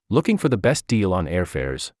Looking for the best deal on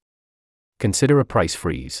airfares? Consider a price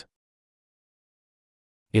freeze.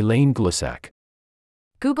 Elaine Glusak.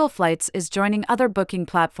 Google Flights is joining other booking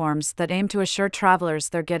platforms that aim to assure travelers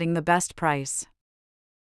they're getting the best price.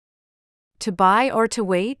 To buy or to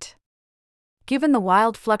wait? Given the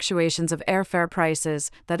wild fluctuations of airfare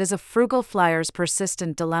prices, that is a frugal flyer's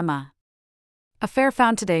persistent dilemma. A fare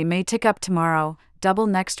found today may tick up tomorrow, double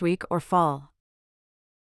next week, or fall.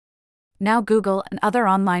 Now Google and other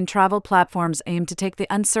online travel platforms aim to take the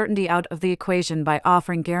uncertainty out of the equation by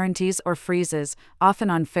offering guarantees or freezes,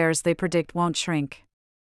 often on fares they predict won't shrink.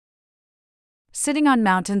 Sitting on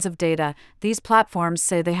mountains of data, these platforms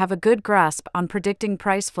say they have a good grasp on predicting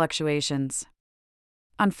price fluctuations.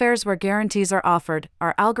 On fares where guarantees are offered,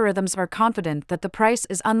 our algorithms are confident that the price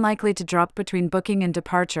is unlikely to drop between booking and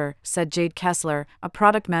departure, said Jade Kessler, a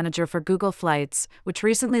product manager for Google Flights, which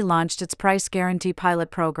recently launched its price guarantee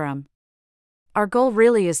pilot program. Our goal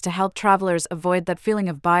really is to help travelers avoid that feeling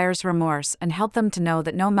of buyer's remorse and help them to know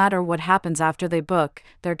that no matter what happens after they book,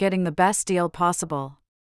 they're getting the best deal possible.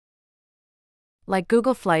 Like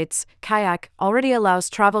Google Flights, Kayak already allows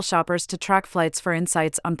travel shoppers to track flights for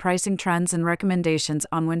insights on pricing trends and recommendations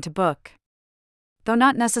on when to book. Though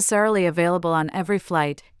not necessarily available on every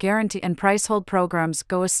flight, guarantee and price hold programs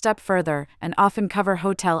go a step further and often cover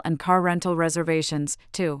hotel and car rental reservations,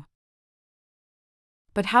 too.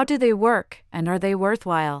 But how do they work, and are they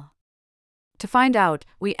worthwhile? To find out,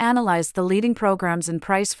 we analyzed the leading programs in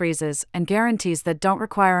price freezes and guarantees that don't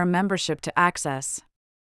require a membership to access.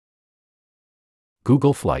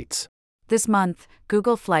 Google Flights. This month,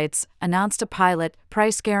 Google Flights announced a pilot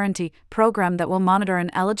price guarantee program that will monitor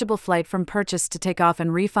an eligible flight from purchase to take off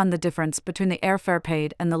and refund the difference between the airfare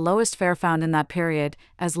paid and the lowest fare found in that period,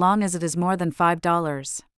 as long as it is more than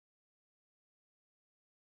 $5.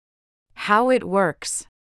 How it works.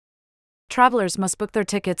 Travelers must book their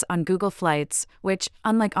tickets on Google Flights, which,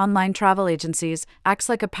 unlike online travel agencies, acts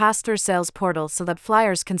like a pass-through sales portal so that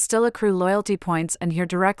flyers can still accrue loyalty points and hear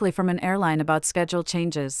directly from an airline about schedule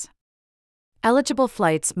changes. Eligible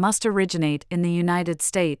flights must originate in the United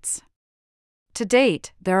States. To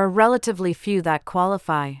date, there are relatively few that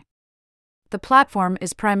qualify. The platform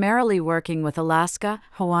is primarily working with Alaska,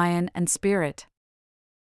 Hawaiian, and Spirit.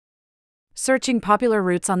 Searching popular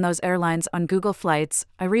routes on those airlines on Google Flights,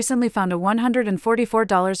 I recently found a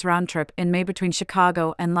 $144 round trip in May between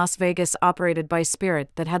Chicago and Las Vegas operated by Spirit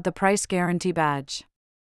that had the price guarantee badge.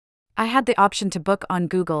 I had the option to book on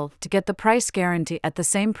Google to get the price guarantee at the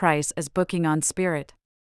same price as booking on Spirit.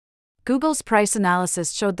 Google's price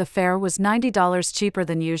analysis showed the fare was $90 cheaper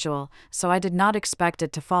than usual, so I did not expect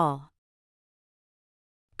it to fall.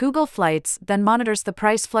 Google Flights then monitors the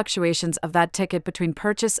price fluctuations of that ticket between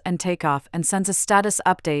purchase and takeoff and sends a status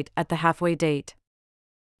update at the halfway date.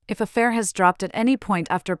 If a fare has dropped at any point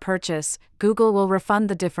after purchase, Google will refund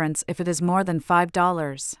the difference if it is more than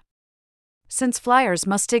 $5. Since flyers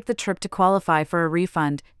must take the trip to qualify for a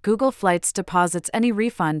refund, Google Flights deposits any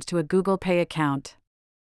refund to a Google Pay account.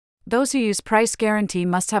 Those who use Price Guarantee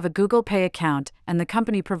must have a Google Pay account, and the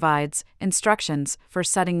company provides instructions for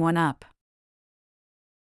setting one up.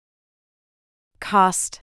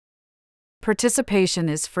 Cost. Participation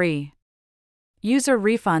is free. User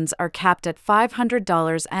refunds are capped at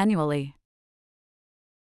 $500 annually.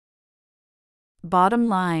 Bottom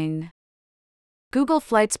line. Google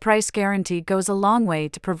Flights Price Guarantee goes a long way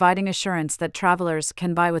to providing assurance that travelers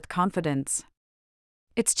can buy with confidence.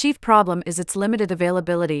 Its chief problem is its limited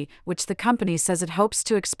availability, which the company says it hopes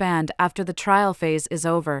to expand after the trial phase is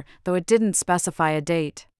over, though it didn't specify a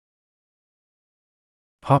date.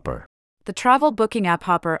 Hopper. The travel booking app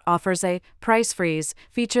Hopper offers a price freeze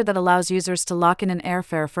feature that allows users to lock in an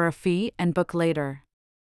airfare for a fee and book later.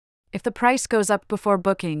 If the price goes up before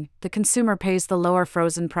booking, the consumer pays the lower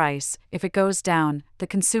frozen price. If it goes down, the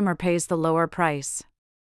consumer pays the lower price.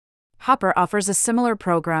 Hopper offers a similar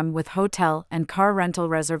program with hotel and car rental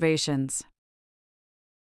reservations.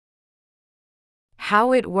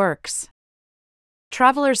 How it works.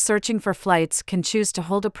 Travelers searching for flights can choose to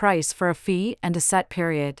hold a price for a fee and a set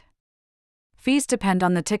period. Fees depend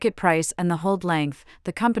on the ticket price and the hold length.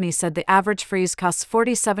 The company said the average freeze costs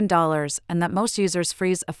 $47 and that most users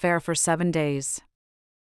freeze a fare for 7 days.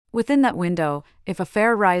 Within that window, if a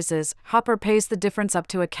fare rises, Hopper pays the difference up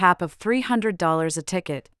to a cap of $300 a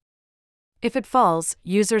ticket. If it falls,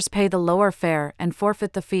 users pay the lower fare and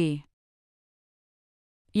forfeit the fee.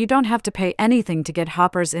 You don't have to pay anything to get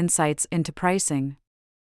Hopper's insights into pricing.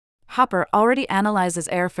 Hopper already analyzes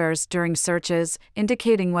airfares during searches,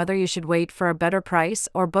 indicating whether you should wait for a better price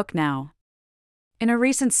or book now. In a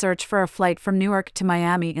recent search for a flight from Newark to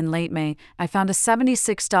Miami in late May, I found a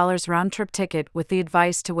 $76 round-trip ticket with the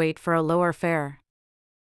advice to wait for a lower fare.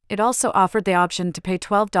 It also offered the option to pay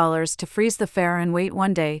 $12 to freeze the fare and wait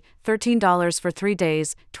 1 day, $13 for 3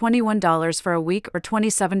 days, $21 for a week, or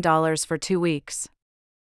 $27 for 2 weeks.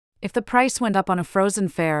 If the price went up on a frozen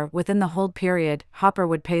fare within the hold period, Hopper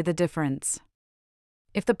would pay the difference.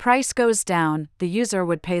 If the price goes down, the user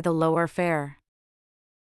would pay the lower fare.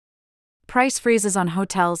 Price freezes on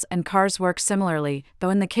hotels and cars work similarly,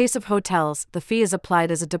 though in the case of hotels, the fee is applied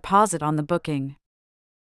as a deposit on the booking.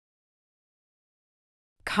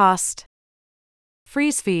 Cost.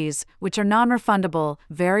 Freeze fees, which are non-refundable,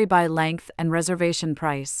 vary by length and reservation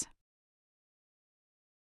price.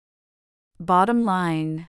 Bottom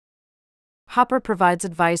line. Hopper provides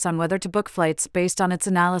advice on whether to book flights based on its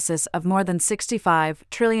analysis of more than 65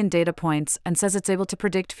 trillion data points and says it's able to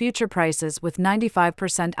predict future prices with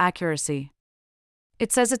 95% accuracy.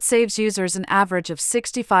 It says it saves users an average of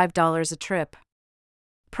 $65 a trip.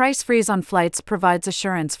 Price freeze on flights provides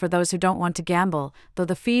assurance for those who don't want to gamble, though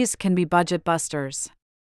the fees can be budget busters.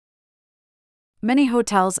 Many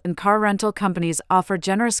hotels and car rental companies offer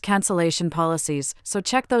generous cancellation policies, so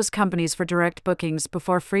check those companies for direct bookings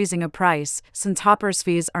before freezing a price, since Hopper's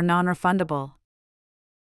fees are non-refundable.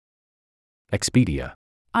 Expedia.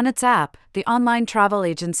 On its app, the online travel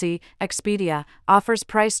agency, Expedia, offers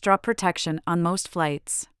price drop protection on most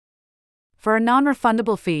flights. For a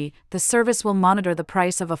non-refundable fee, the service will monitor the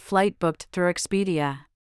price of a flight booked through Expedia.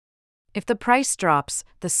 If the price drops,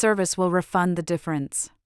 the service will refund the difference.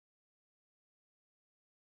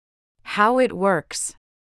 How it works.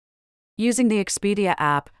 Using the Expedia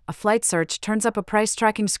app, a flight search turns up a price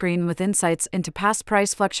tracking screen with insights into past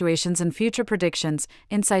price fluctuations and future predictions,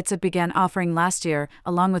 insights it began offering last year,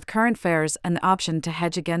 along with current fares and the option to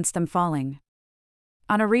hedge against them falling.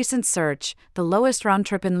 On a recent search, the lowest round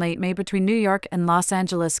trip in late May between New York and Los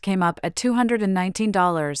Angeles came up at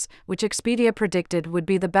 $219, which Expedia predicted would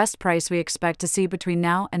be the best price we expect to see between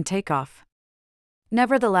now and takeoff.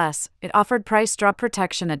 Nevertheless, it offered price drop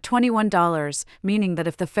protection at $21, meaning that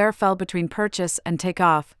if the fare fell between purchase and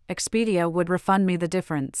takeoff, Expedia would refund me the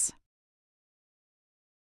difference.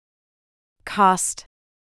 Cost.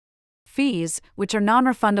 Fees, which are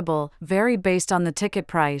non-refundable, vary based on the ticket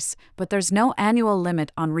price, but there's no annual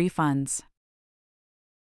limit on refunds.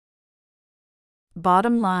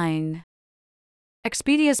 Bottom line.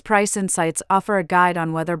 Expedia's price insights offer a guide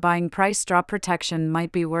on whether buying price drop protection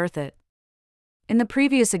might be worth it. In the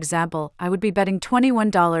previous example, I would be betting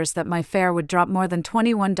 $21 that my fare would drop more than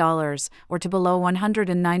 $21, or to below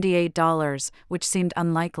 $198, which seemed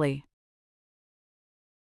unlikely.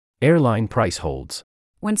 Airline price holds.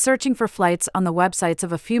 When searching for flights on the websites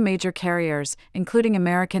of a few major carriers, including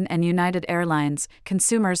American and United Airlines,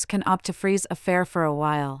 consumers can opt to freeze a fare for a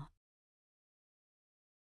while.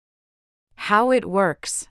 How it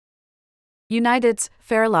works. United's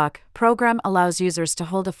FareLock program allows users to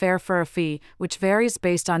hold a fare for a fee, which varies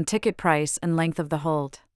based on ticket price and length of the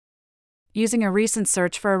hold. Using a recent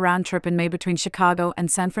search for a round trip in May between Chicago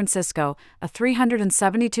and San Francisco, a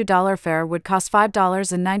 $372 fare would cost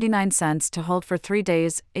 $5.99 to hold for 3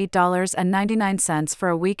 days, $8.99 for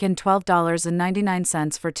a week, and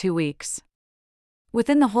 $12.99 for 2 weeks.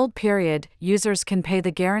 Within the hold period, users can pay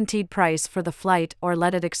the guaranteed price for the flight or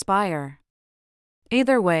let it expire.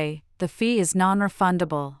 Either way, the fee is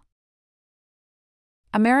non-refundable.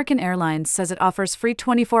 American Airlines says it offers free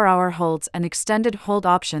 24-hour holds and extended hold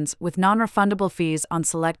options with non-refundable fees on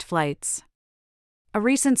select flights. A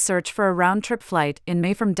recent search for a round-trip flight in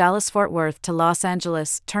May from Dallas-Fort Worth to Los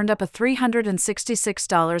Angeles turned up a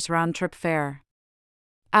 $366 round-trip fare.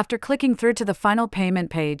 After clicking through to the final payment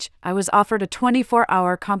page, I was offered a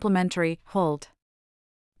 24-hour complimentary hold.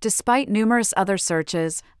 Despite numerous other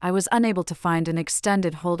searches, I was unable to find an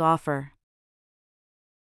extended hold offer.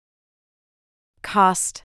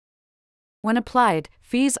 Cost. When applied,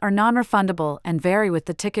 fees are non-refundable and vary with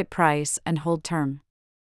the ticket price and hold term.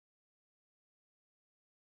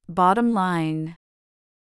 Bottom line.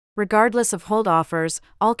 Regardless of hold offers,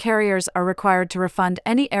 all carriers are required to refund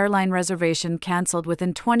any airline reservation canceled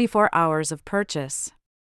within 24 hours of purchase.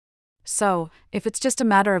 So, if it's just a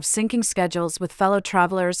matter of syncing schedules with fellow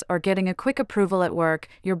travelers or getting a quick approval at work,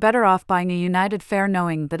 you're better off buying a United fare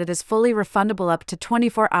knowing that it is fully refundable up to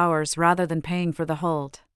 24 hours rather than paying for the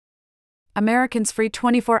hold. American's free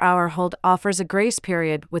 24-hour hold offers a grace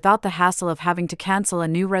period without the hassle of having to cancel a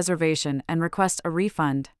new reservation and request a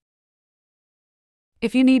refund.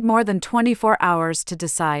 If you need more than 24 hours to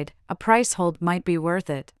decide, a price hold might be worth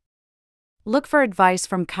it. Look for advice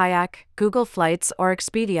from Kayak, Google Flights, or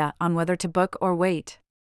Expedia on whether to book or wait.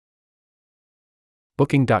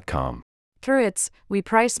 Booking.com. Through its We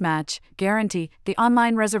Price Match guarantee, the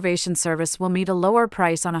online reservation service will meet a lower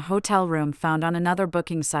price on a hotel room found on another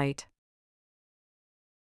booking site.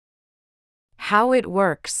 How it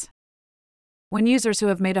works. When users who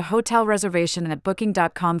have made a hotel reservation at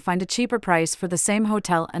Booking.com find a cheaper price for the same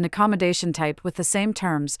hotel and accommodation type with the same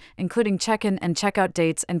terms, including check-in and check-out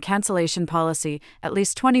dates and cancellation policy, at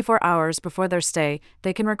least 24 hours before their stay,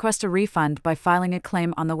 they can request a refund by filing a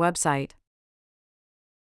claim on the website.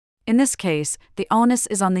 In this case, the onus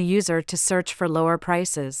is on the user to search for lower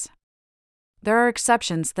prices. There are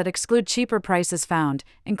exceptions that exclude cheaper prices found,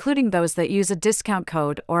 including those that use a discount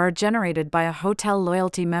code or are generated by a hotel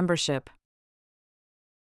loyalty membership.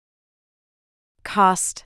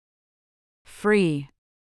 Cost. Free.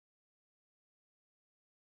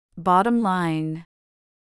 Bottom line.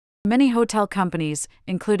 Many hotel companies,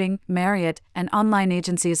 including Marriott and online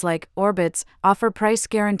agencies like Orbitz, offer price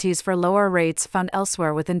guarantees for lower rates found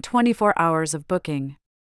elsewhere within 24 hours of booking.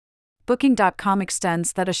 Booking.com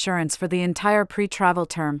extends that assurance for the entire pre-travel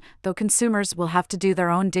term, though consumers will have to do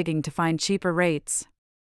their own digging to find cheaper rates.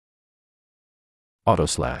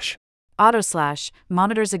 Autoslash. Autoslash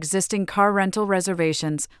monitors existing car rental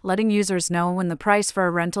reservations, letting users know when the price for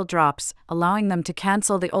a rental drops, allowing them to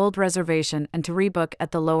cancel the old reservation and to rebook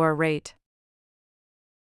at the lower rate.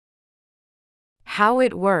 How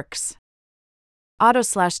it works.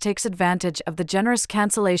 Autoslash takes advantage of the generous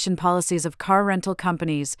cancellation policies of car rental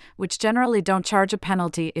companies, which generally don't charge a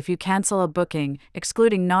penalty if you cancel a booking,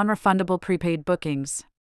 excluding non-refundable prepaid bookings.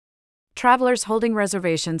 Travelers holding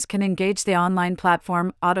reservations can engage the online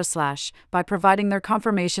platform, Autoslash, by providing their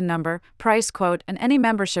confirmation number, price quote, and any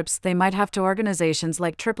memberships they might have to organizations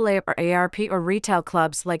like AAA or ARP or retail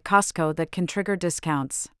clubs like Costco that can trigger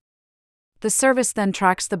discounts. The service then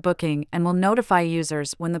tracks the booking and will notify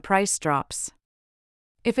users when the price drops.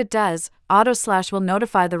 If it does, Autoslash will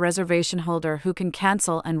notify the reservation holder who can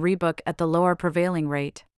cancel and rebook at the lower prevailing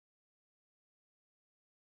rate.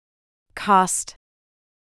 Cost.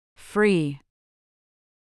 Free.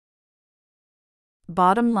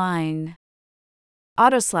 Bottom line.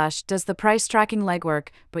 Autoslash does the price tracking legwork,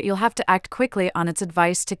 but you'll have to act quickly on its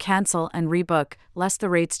advice to cancel and rebook, lest the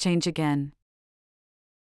rates change again.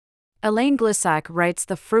 Elaine Glissack writes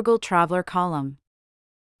the Frugal Traveler column.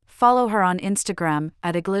 Follow her on Instagram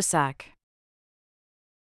 @Glissack.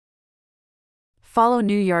 Follow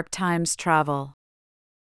New York Times Travel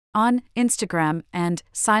on Instagram and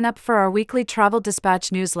sign up for our weekly Travel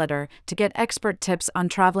Dispatch newsletter to get expert tips on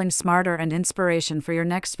traveling smarter and inspiration for your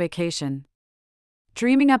next vacation.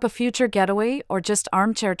 Dreaming up a future getaway or just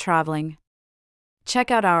armchair traveling?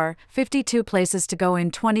 Check out our 52 Places to Go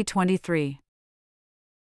in 2023